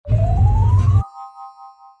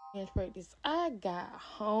Practice. I got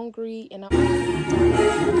hungry and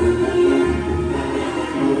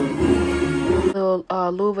little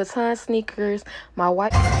Louis Vuitton sneakers. My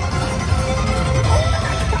wife.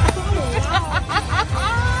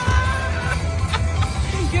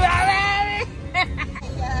 You already?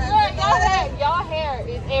 Look, your hair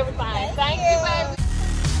is everything. Thank you, baby.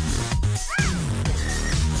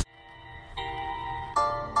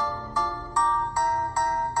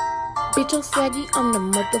 Bitch, I'm swaggy, I'm the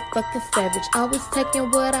motherfucking savage. Always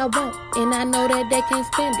taking what I want, and I know that they can't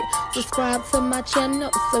stand it. Subscribe to my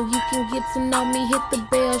channel so you can get to know me. Hit the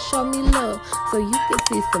bell, show me love, so you can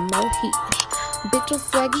see some more heat. Bitch, I'm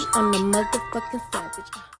swaggy, I'm the motherfucking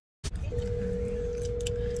savage.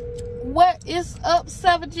 What is up,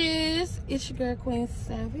 savages? It's your girl, Queen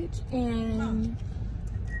Savage, and...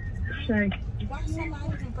 Shay. Why somebody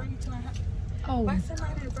didn't bring it to her house? Oh, Why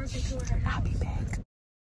somebody didn't bring it to her house? I'll be back.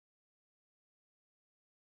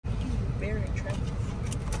 Very attractive.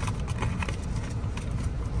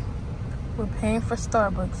 We're paying for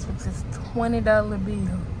Starbucks with this $20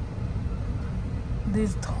 bill.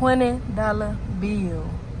 This $20 bill.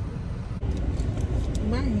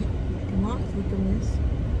 Mine locked with the list.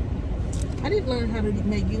 I didn't learn how to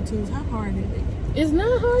make YouTubes. How hard is it? It's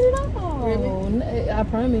not hard at all. Really? I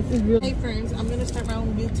promise. It's really. Hey friends, I'm gonna start my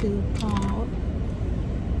own YouTube called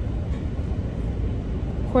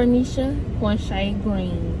Cornisha Quanshay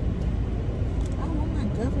Green. I don't want my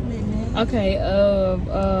government name. Okay,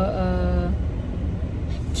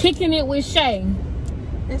 kicking it with Shay.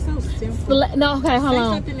 That's so simple. No, okay, hold Say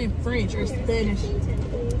on. something in French or Spanish.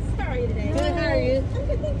 How are you today? Good, how are you? I'm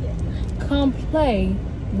good, thank you. Come play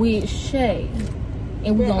with Shay,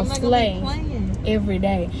 and we're gonna slay every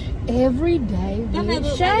day. Every day with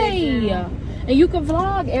Shay, and you can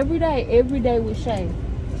vlog every day with Shay.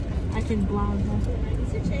 I can vlog.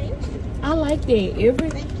 Is it changed? I like that. Every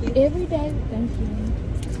day. Thank you.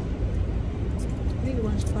 I need to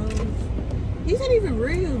watch clothes. These ain't even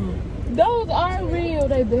real. Those are real.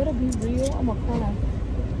 They better be real. I'm gonna cry.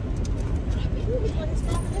 You want to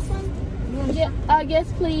stop with this one? Yeah. Yes,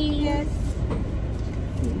 please. Yes.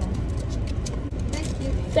 Thank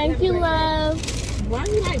you. Thank you, love. Why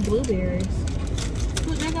do you like blueberries?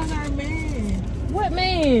 Look, that goes our man. What The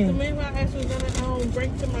man? man who I asked was gonna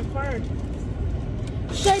bring to my car.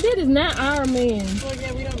 Shay, that is not our man. Well,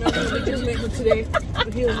 yeah, we don't know. We just met him today.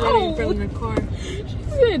 But he was waiting in front of the car. She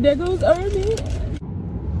said, there goes our man.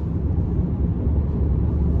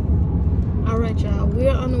 Alright, y'all.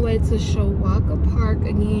 We're on the way to Shawaka Park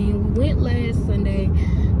again. We went last Sunday.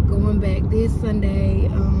 Going back this Sunday.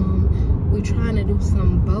 We're trying to do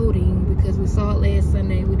some boating because we saw it last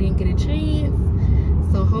Sunday. We didn't get a chance.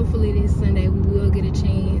 So hopefully this Sunday we will get a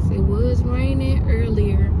chance. It was raining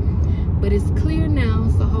earlier, but it's clear now.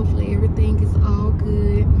 So hopefully everything is all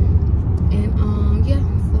good. And yeah,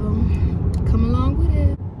 so come along with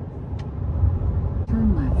it.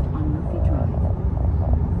 Turn left on Murphy Drive.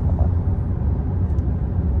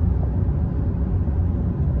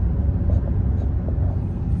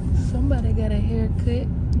 Somebody got a haircut.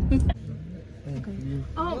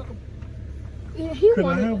 Oh, yeah, he Could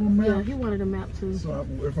wanted. I have a map? Yeah, he wanted a map too. So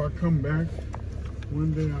if I come back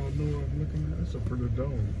one day, I'll know what I'm looking at. It's for the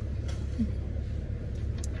dog.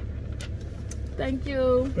 Thank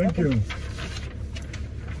you. Thank you.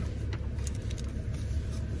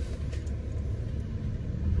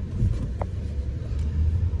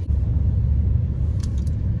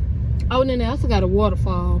 Oh, and then they also got a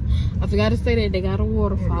waterfall. I forgot to say that they got a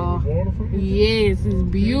waterfall. Waterfall? Yes, it's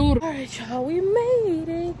beautiful. All right, y'all, we made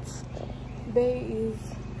it. They is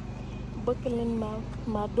buckling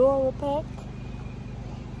my Dora pack.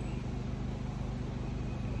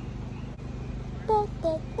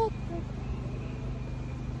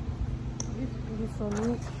 This is so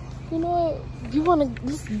neat. You know what? You want to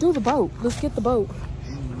just do the boat. Let's get the boat.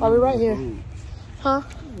 Are we right here? Huh?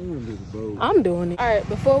 I'm doing it. All right,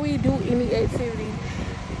 before we do any activity,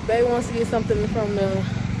 baby wants to get something from the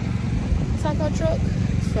taco truck.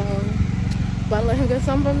 So, if I let him get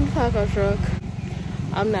something from the taco truck,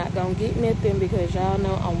 I'm not gonna get nothing because y'all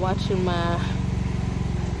know I'm watching my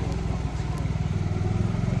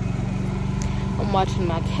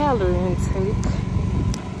calorie intake.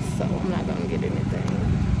 So I'm not gonna get anything.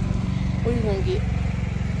 What you gonna get?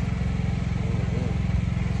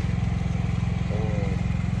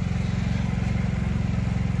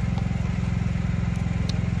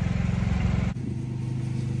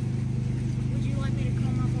 Would you like me to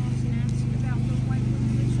call my boss and ask about the white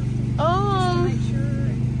one? Make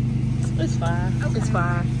sure. It's fine. Okay. It's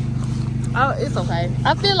fine. Oh, it's okay.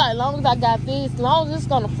 I feel like as long as I got this, as long as it's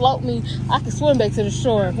gonna float me, I can swim back to the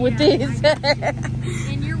shore with this.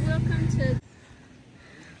 And you're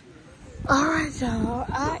Alright, y'all.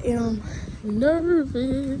 I am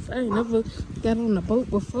nervous. I ain't never got on a boat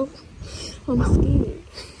before. I'm scared.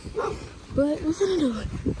 But we're gonna do it.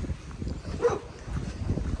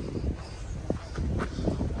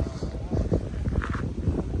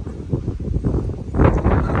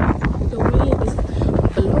 The wind is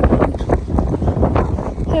blowing.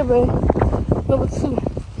 Here, babe. Number 2.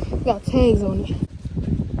 Got tags on it.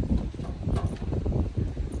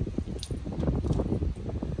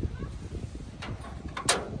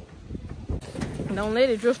 Don't let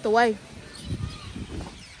it drift away.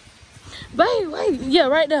 Babe, wait. Yeah,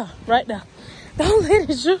 right there. Right there. Don't let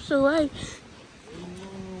it drift away.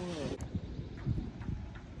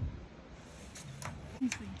 Let me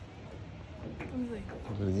see.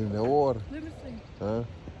 Get in that water. Let me see. Huh?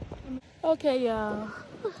 Okay, y'all.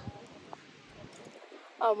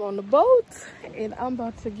 I'm on the boat and I'm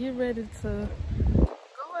about to get ready to go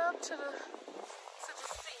out to the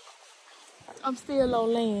sea. I'm still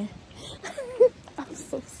on land. I'm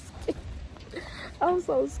so scared. I'm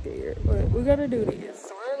so scared, but we're gonna do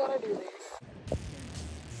this. We're gonna do this.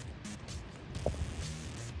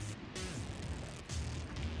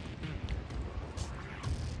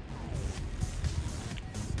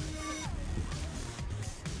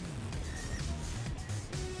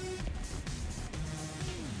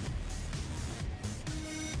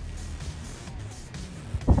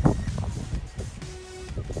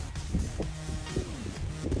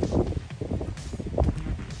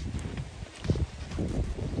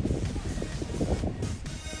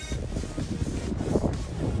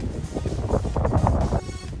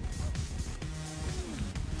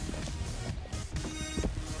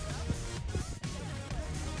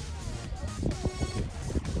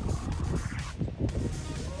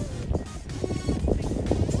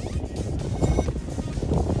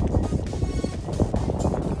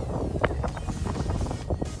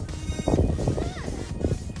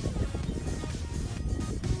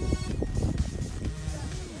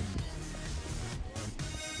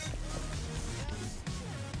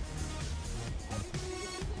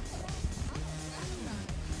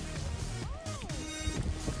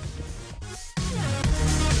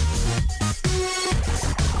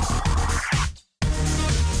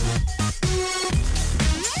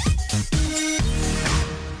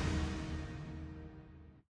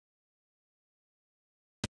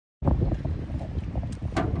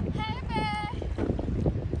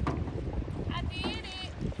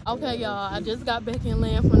 Okay, y'all, I just got back in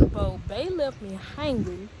land from the boat. Bay left me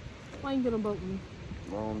hangry. Why you get a boat with me?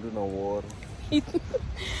 I don't do no water. The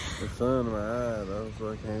sun in my eyes, though, so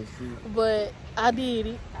I can't see. But I did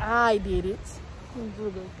it. I did it.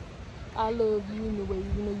 I love you anyway,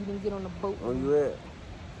 even though you didn't get on the boat. Where you at?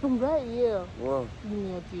 I'm right, yeah. Well, Give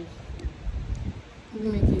me a kiss. Give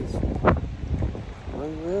me a kiss. where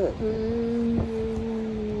you at?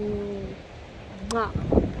 Mwah.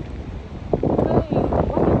 Hey,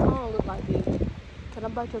 why your tongue look like this? Can I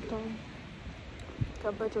bite your tongue? Can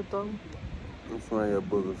I bite your tongue? I'm frying your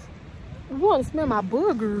boogers. You want to smell my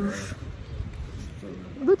boogers?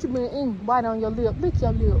 What you been eating? Bite on your lip. Lick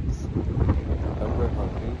your lips. I brush my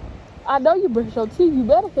teeth. I know you brush your teeth. You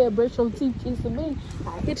better have brush your teeth kissing me.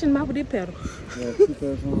 I hit you in the mouth with this pedal. You got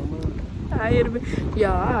toothpaste on my mouth? I hit him.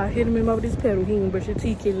 Yeah, I hit him in the mouth with this pedal. He ain't brush your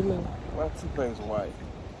teeth kissing me. Why toothpaste white?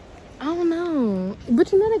 I don't know.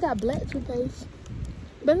 But you know they got black toothpaste.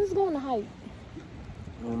 But let's go on the hike.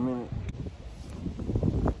 In a minute.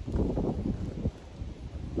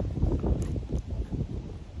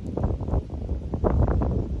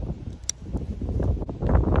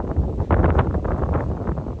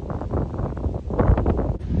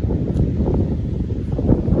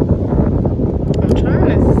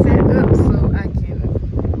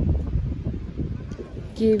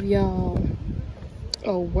 Give y'all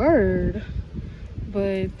a word, but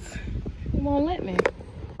it won't let me.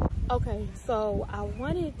 Okay, so I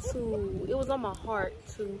wanted to, it was on my heart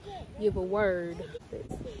to give a word.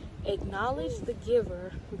 Acknowledge the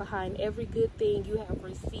giver behind every good thing you have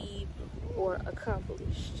received or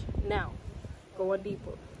accomplished. Now, going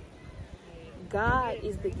deeper. God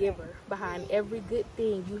is the giver behind every good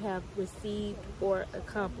thing you have received or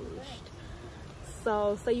accomplished.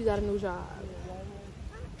 So, say you got a new job.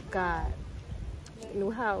 God.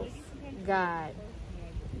 New house. God.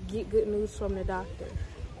 Get good news from the doctor.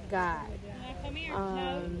 God.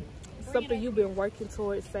 Something you've been working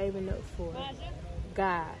towards saving up for.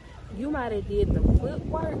 God. You might have did the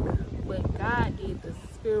footwork, but God did the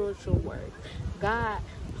spiritual work. God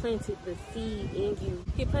planted the seed in you.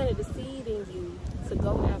 He planted the seed in you to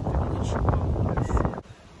go after what you want.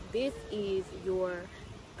 This is your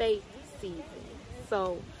faith season.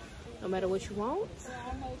 So no matter what you want,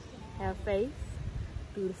 have faith,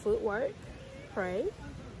 do the footwork, pray,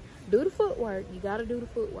 do the footwork. You gotta do the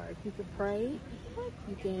footwork. You can pray,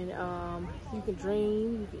 you can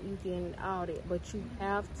dream, you can all that, but you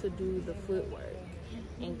have to do the footwork,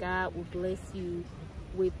 and God will bless you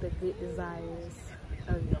with the good desires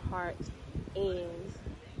of your heart and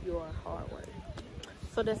your hard work.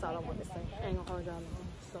 So that's all I want to say. I ain't gonna hold y'all long.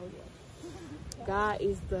 So yeah, God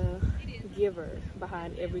is the giver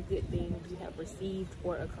behind every good thing you have received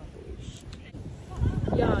or accomplished.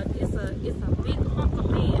 Y'all, it's a big hunk of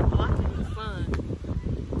man blocking the sun.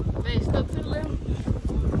 Man, step to the left.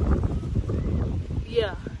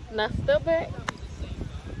 Yeah, now step back.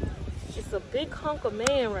 It's a big hunk of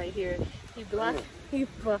man right here. He blocking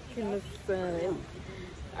the sun.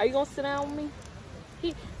 Are you gonna sit down with me?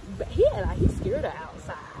 He's scared of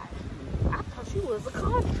outside. I thought you was a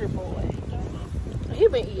country boy. He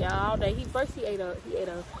been eating all day. He ate a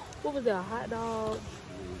what was that, a hot dog?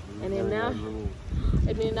 And then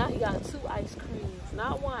now he got 2 ice creams.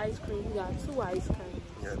 Not 1 ice cream, he got 2 ice creams.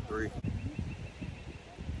 He got 3.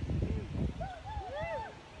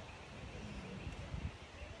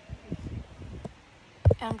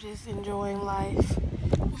 I'm just enjoying life.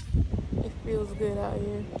 It feels good out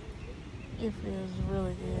here. It feels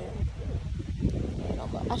really good.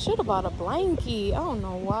 I should have bought a blanket. I don't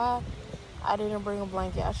know why I didn't bring a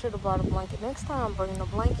blanket. I should have bought a blanket. Next time I'm bringing a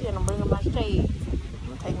blanket and I'm bringing my shades.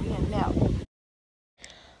 I'm taking me a nap.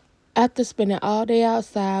 After spending all day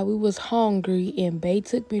outside, we was hungry and Bae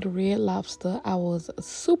took me to Red Lobster. I was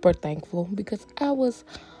super thankful because I was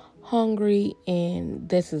hungry and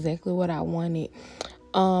that's exactly what I wanted.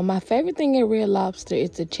 My favorite thing at Red Lobster is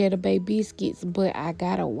the Cheddar Bay biscuits, but I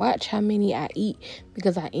gotta watch how many I eat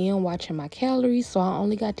because I am watching my calories, so I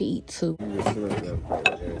only got to eat 2.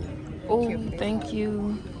 Oh, thank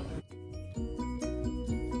you.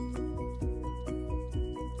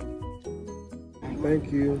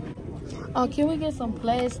 Thank you. Oh, can we get some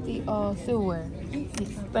plastic silverware?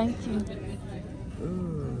 Yes, thank you.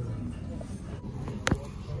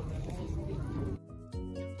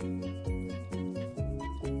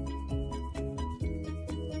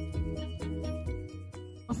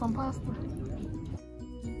 Some pasta.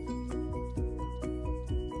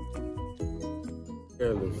 Got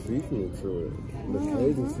a little seafood to it. The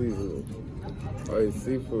Cajun seasoning. Oh, it's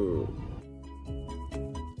seafood.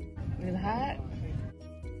 Is it hot?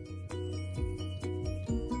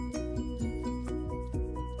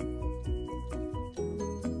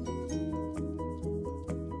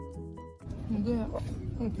 Good.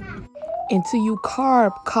 And to you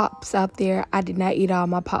carb cops out there, I did not eat all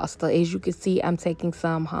my pasta. As you can see, I'm taking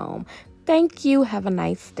some home. Thank you. Have a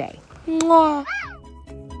nice day. Mwah.